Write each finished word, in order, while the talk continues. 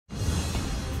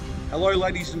Hello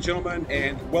ladies and gentlemen,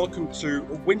 and welcome to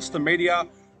Winston Media.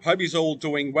 Hope you're all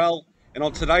doing well. And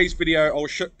on today's video, I'll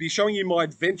be showing you my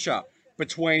adventure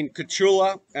between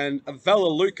Korčula and Vela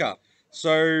Luka.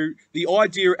 So the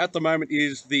idea at the moment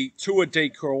is the Tour de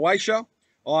Croatia.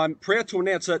 I'm proud to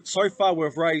announce that so far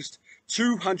we've raised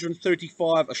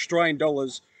 235 Australian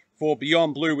dollars for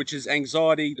Beyond Blue, which is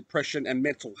anxiety, depression and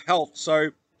mental health. So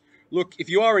look, if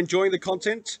you are enjoying the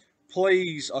content,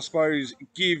 please, I suppose,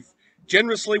 give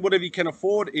generously whatever you can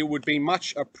afford. It would be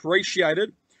much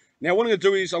appreciated. Now what I'm going to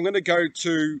do is I'm going to go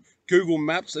to Google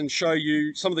Maps and show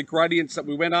you some of the gradients that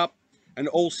we went up and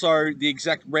also the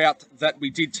exact route that we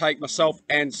did take, myself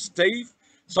and Steve.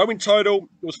 So in total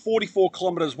it was 44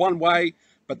 kilometers one way,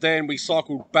 but then we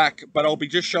cycled back. But I'll be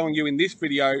just showing you in this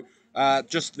video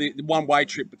just the one-way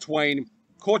trip between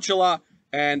Korčula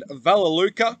and Vela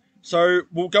Luka. So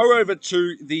we'll go over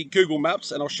to the Google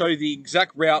Maps and I'll show you the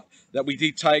exact route that we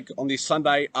did take on this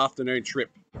Sunday afternoon trip.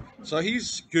 So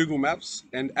here's Google Maps,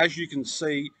 and as you can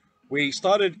see, we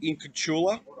started in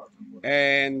Korčula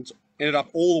and ended up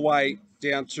all the way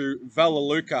down to Vela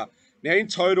Luka. Now in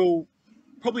total,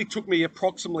 probably took me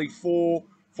approximately four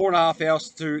and a half hours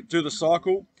to do the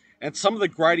cycle, and some of the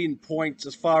gradient points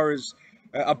as far as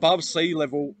above sea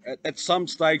level, at some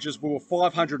stages we were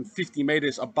 550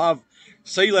 meters above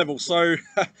sea level. So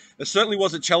it certainly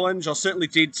was a challenge. I certainly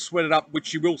did sweat it up,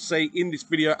 which you will see in this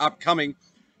video upcoming.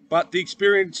 But the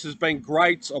experience has been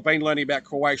great. I've been learning about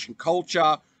Croatian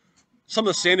culture. Some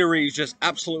of the scenery is just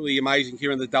absolutely amazing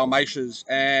here in the Dalmatians.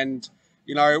 And,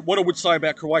 you know, what I would say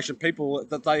about Croatian people,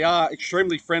 that they are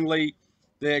extremely friendly.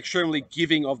 They're extremely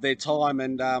giving of their time.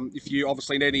 And if you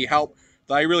obviously need any help,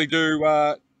 they really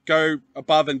do go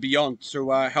above and beyond to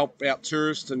help out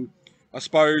tourists, and I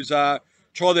suppose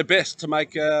try their best to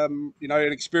make you know,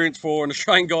 an experience for an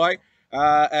Australian guy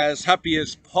as happy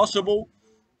as possible.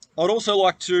 I'd also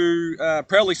like to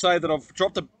proudly say that I've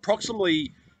dropped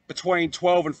approximately between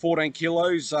 12 and 14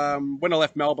 kilos. When I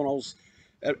left Melbourne, I was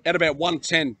at about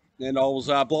 110, and I was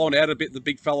blowing out a bit, the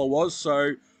big fella was.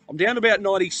 So I'm down to about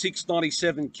 96,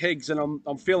 97 kegs, and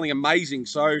I'm feeling amazing.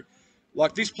 So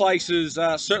like, this place has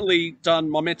certainly done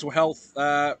my mental health,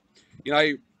 you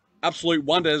know, absolute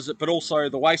wonders, but also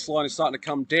the waistline is starting to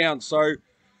come down. So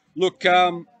look,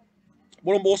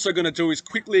 what I'm also going to do is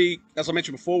quickly, as I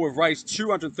mentioned before, we've raised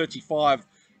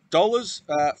 $235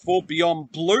 for Beyond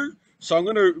Blue. So I'm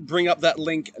going to bring up that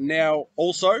link now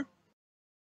also.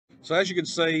 So as you can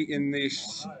see in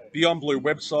this Beyond Blue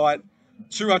website,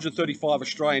 235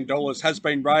 Australian dollars has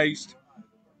been raised.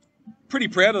 Pretty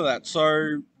proud of that.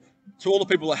 So to all the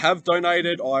people that have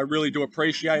donated, I really do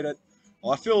appreciate it.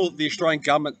 I feel the Australian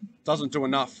government doesn't do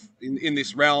enough in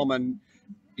this realm, and,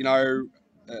 you know,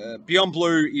 Beyond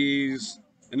Blue is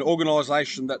an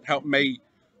organisation that helped me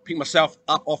pick myself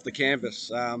up off the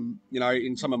canvas, you know,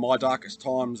 in some of my darkest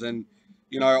times. And,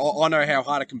 you know, I know how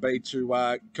hard it can be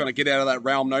to kind of get out of that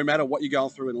realm, no matter what you're going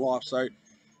through in life. So, you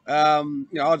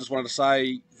know, I just wanted to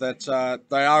say that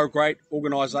they are a great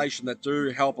organisation that do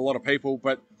help a lot of people,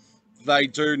 but they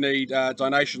do need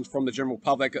donations from the general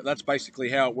public. That's basically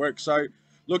how it works. So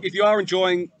look, if you are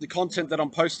enjoying the content that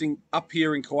I'm posting up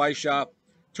here in Croatia,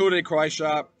 Tour de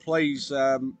Croatia, please,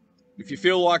 if you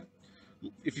feel like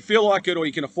it, or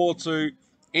you can afford to,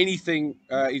 anything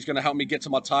is going to help me get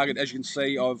to my target. As you can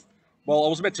see, well, I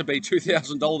was meant to be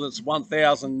 $2,000. It's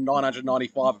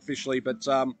 $1,995 officially, but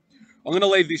I'm going to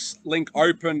leave this link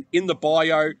open in the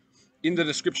bio, in the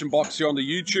description box here on the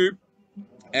YouTube.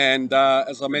 And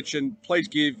as I mentioned, please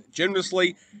give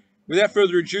generously. Without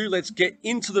further ado, let's get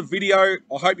into the video.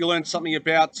 I hope you learned something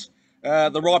about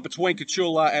the ride between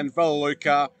Korčula and Vela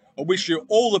Luka. I wish you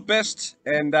all the best,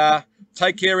 and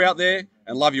take care out there,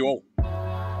 and love you all.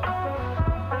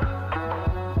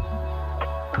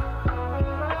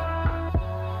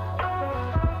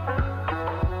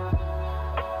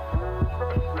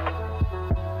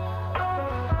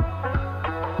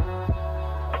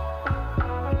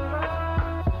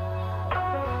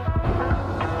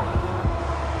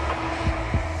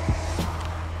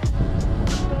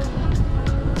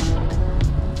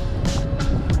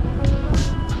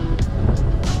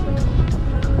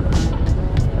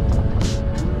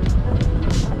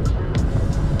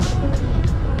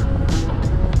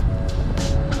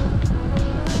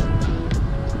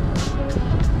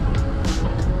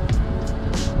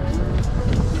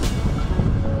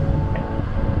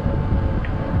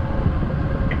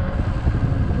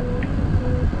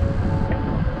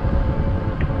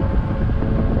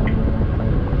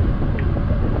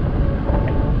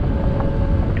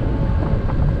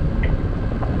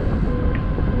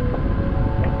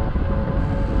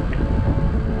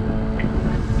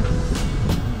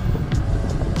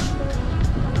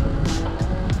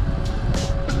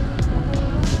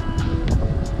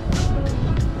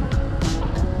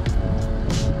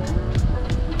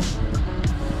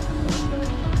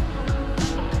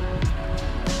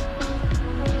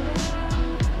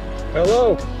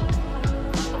 Hello.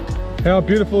 How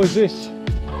beautiful is this?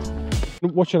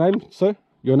 What's your name, sir?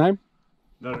 Your name?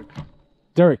 Derek.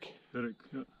 Derek. Derek.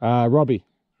 Yeah. Robbie.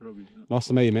 Robbie. Yeah. Nice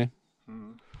to meet you, man.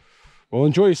 Well,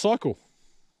 enjoy your cycle.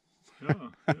 Yeah.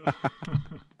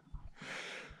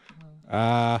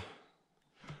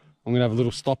 I'm gonna have a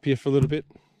little stop here for a little bit,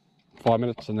 5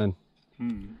 minutes, and then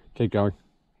keep going.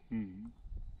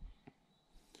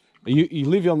 You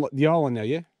live on the island now,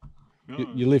 yeah? Yeah.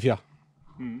 You live here?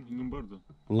 In Lombardo.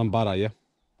 Lombardo, yeah.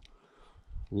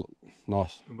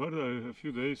 Nice. Lombardo, a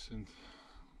few days, and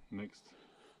next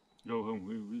go home.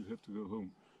 We have to go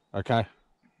home. Okay.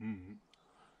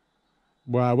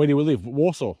 Well, where do you live?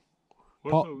 Warsaw?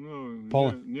 Warsaw, no,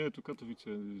 Poland. near to Katowice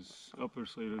is Upper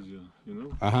Silesia, you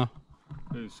know.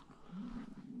 There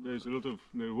was a lot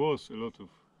of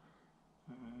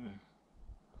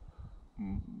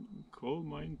coal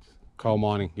mines. Coal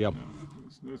mining, yep.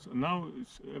 Now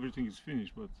everything is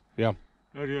finished, but yeah,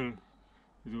 earlier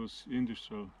it was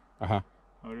industrial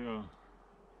area.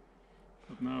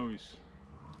 But now it's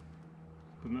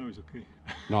okay.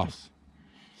 Nice.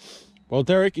 Well,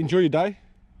 Derek, enjoy your day.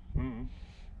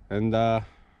 And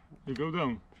you go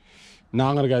down? No,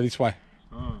 I'm gonna go this way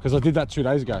because I did that 2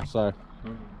 days ago. So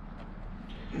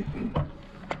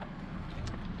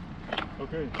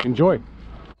okay. Enjoy.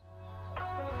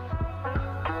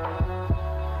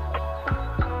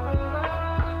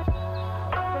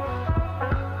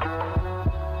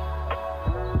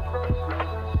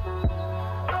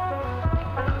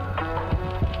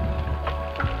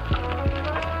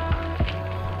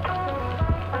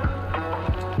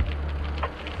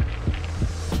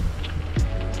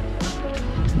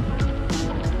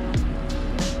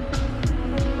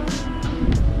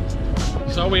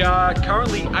 So we are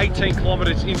currently 18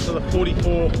 kilometres into the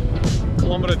 44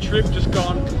 kilometre trip, just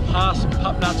gone past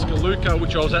Prizba Luka,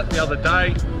 which I was at the other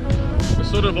day. We're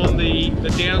sort of on the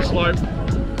downslope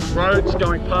roads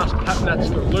going past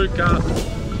Prizba Luka.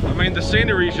 I mean, the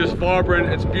scenery is just vibrant,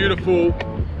 it's beautiful,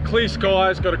 clear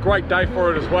skies, got a great day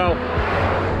for it as well.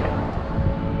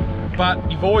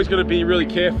 But you've always got to be really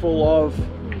careful of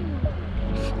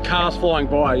cars flying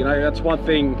by, you know, that's one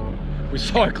thing with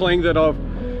cycling that I've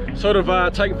sort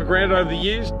of taken for granted over the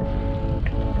years.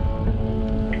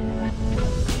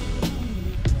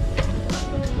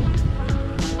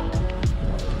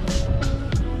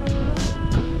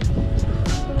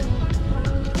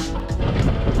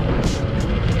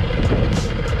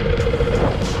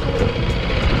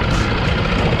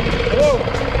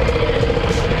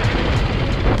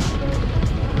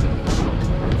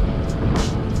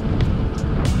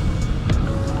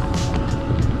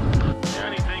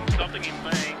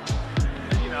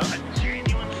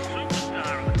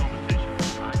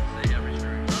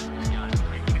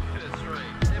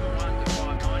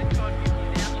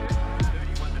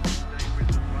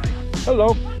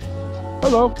 Hello.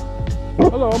 Hello.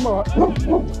 Hello, I'm alright.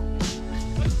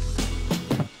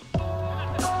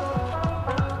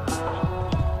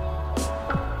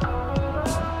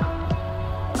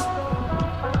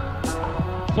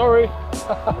 Sorry.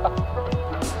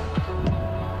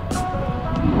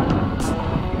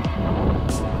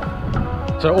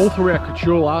 So all throughout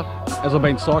Korčula, as I've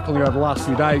been cycling over the last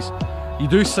few days, you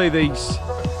do see these,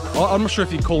 I'm not sure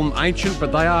if you call them ancient,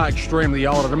 but they are extremely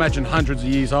old. I'd imagine hundreds of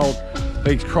years old.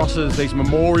 These crosses, these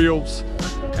memorials,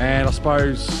 and I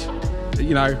suppose,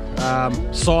 you know,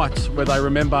 sites where they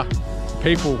remember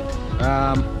people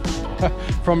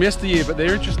from yesteryear, but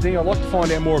they're interesting. I'd like to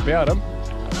find out more about them.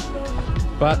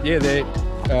 But yeah,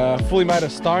 they're fully made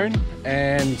of stone,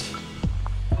 and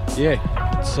yeah,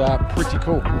 it's pretty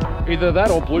cool. Either that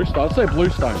or bluestone. I'd say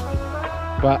bluestone,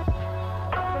 but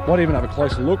might even have a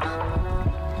closer look.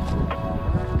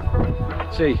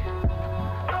 See,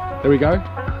 there we go.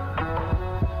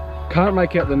 Can't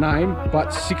make out the name,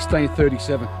 but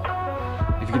 1637,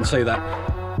 if you can see that.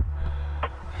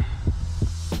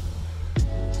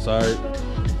 So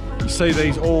you see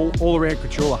these all around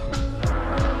Korčula.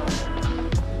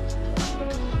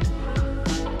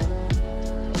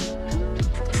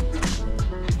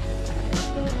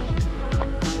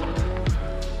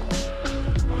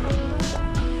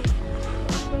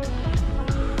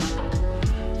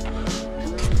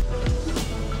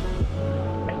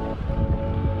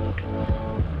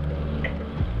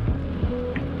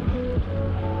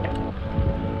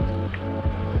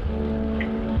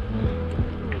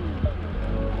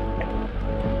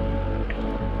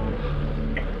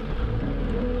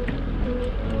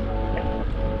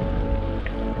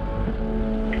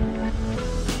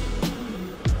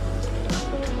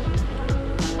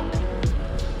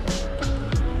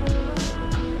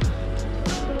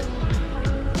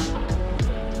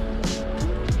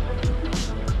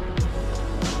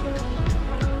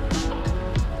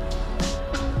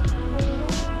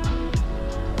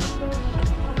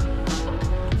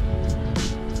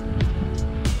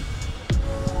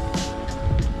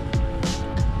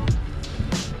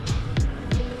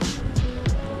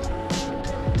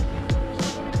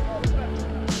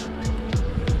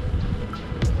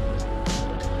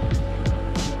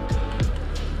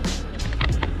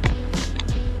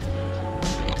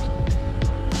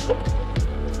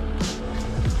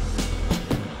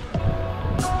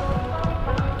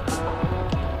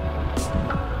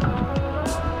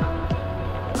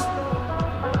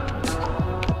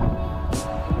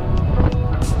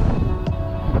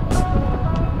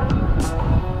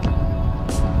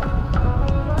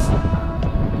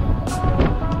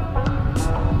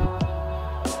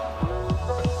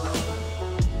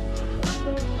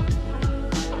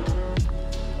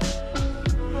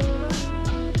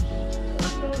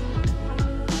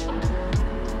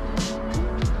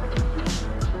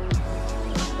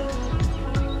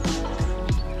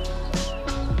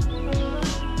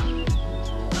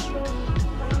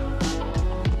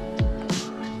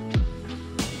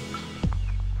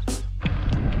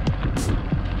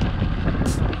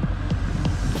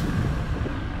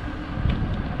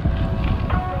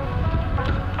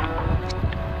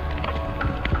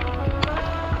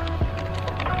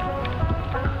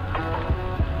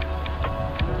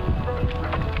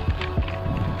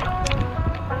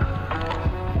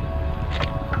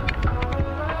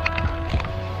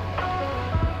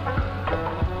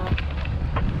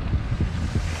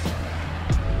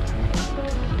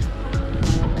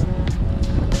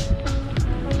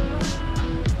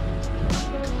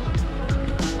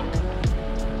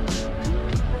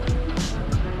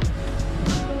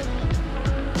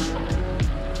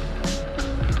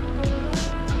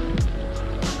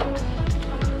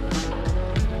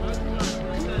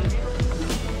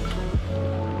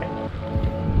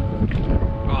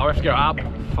 to go up.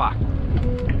 Fuck.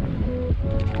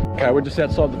 Okay, we're just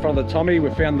outside the front of the Tommy. We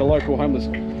found the local homeless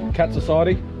cat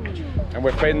society, and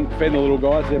we're feeding the little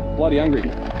guys. They're bloody hungry.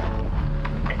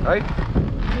 Hey,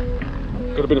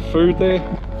 got a bit of food there.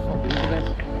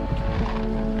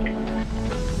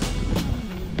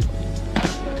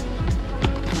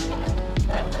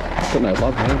 Got no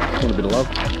love, man. Just want a bit of love.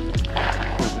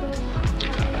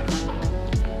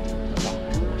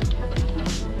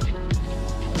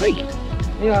 Hey,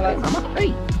 yeah, I like mama.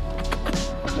 Hey.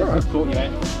 Alright, thought you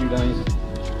out for a few days.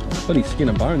 Bloody skin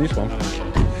and bone, this one.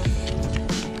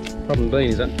 Problem being,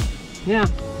 is that? Yeah.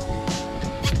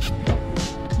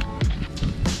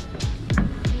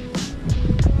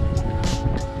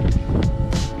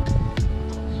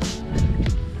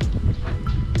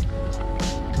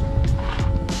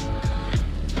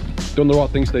 Doing the right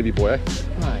thing, Stevie boy, eh?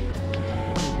 Right.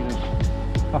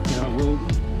 Fucking hell, Will.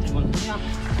 Yeah.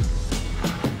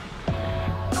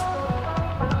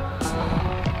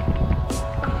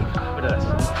 Look at this.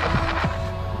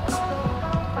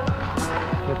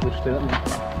 Careful, stay up, man.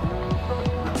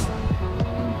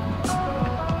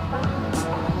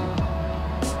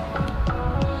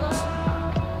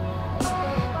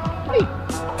 Hey!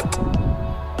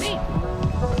 Hey!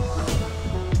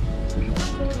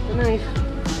 Nice.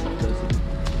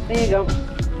 There you go.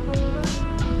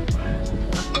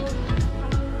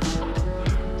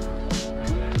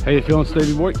 How you feeling,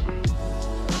 Stevie boy?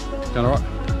 Going alright?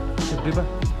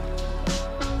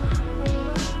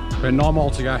 About 9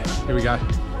 miles to go. Here we go.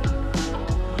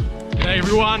 Hey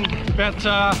everyone, about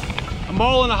a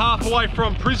mile and a half away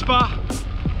from Prizba.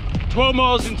 12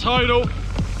 miles in total.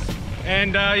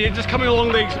 And yeah, just coming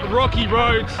along these rocky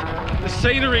roads. The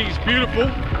scenery is beautiful.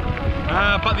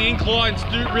 But the inclines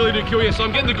really do kill you, so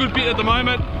I'm getting a good bit at the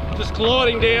moment, just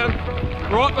gliding down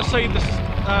right beside the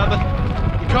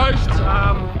coast,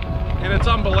 and it's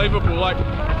unbelievable. Like,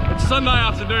 it's Sunday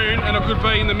afternoon and I could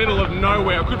be in the middle of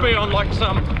nowhere. I could be on like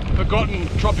some forgotten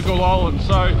tropical island,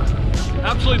 so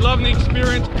absolutely loving the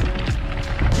experience.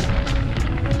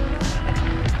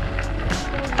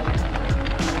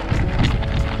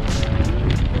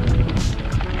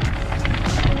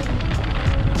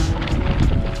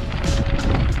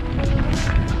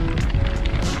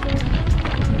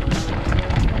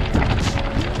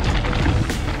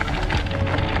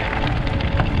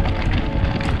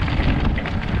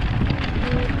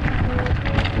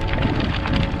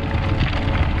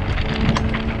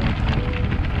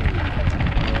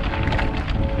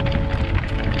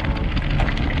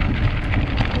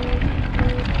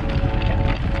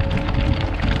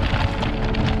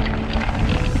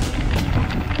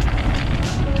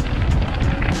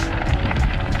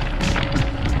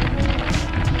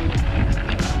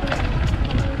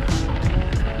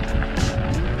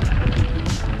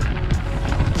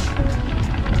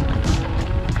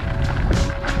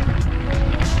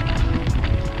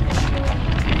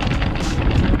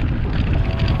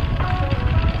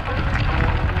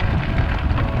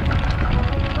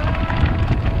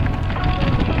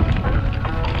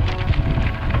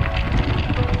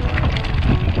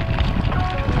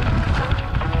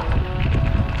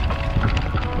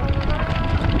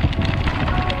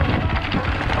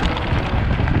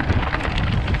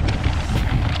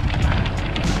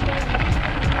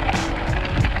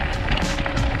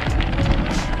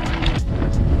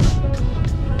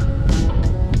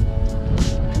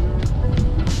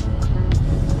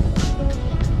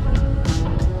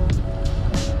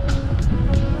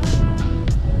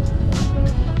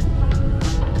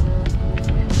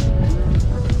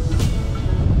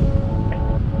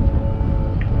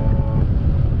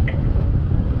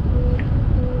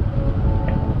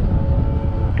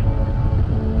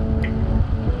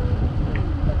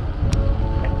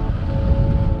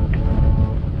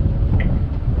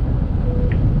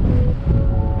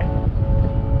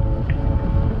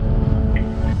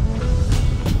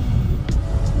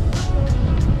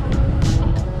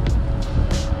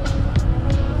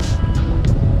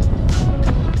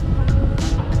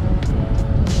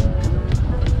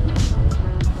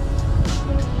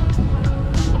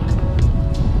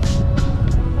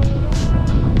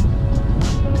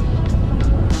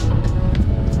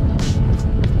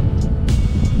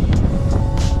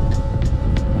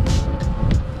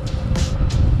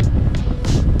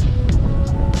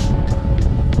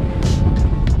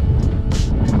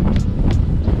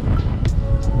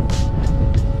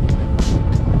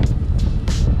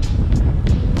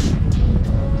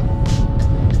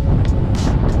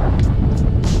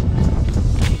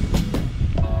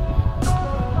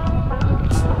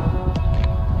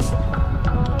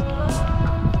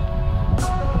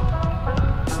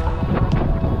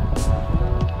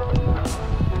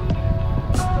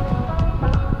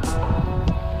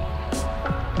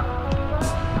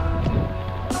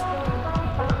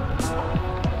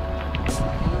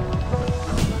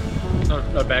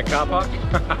 Not a bad car park.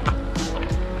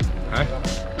 Hey?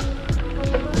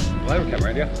 Hello, come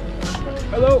around here.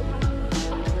 Hello.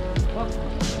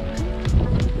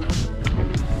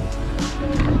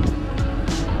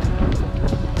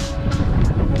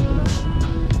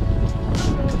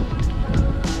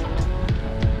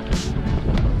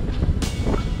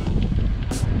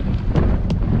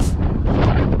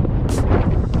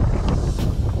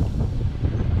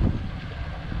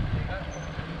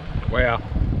 Wow.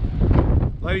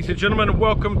 Ladies and gentlemen,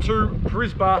 welcome to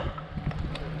Prizba.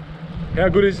 How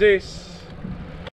good is this?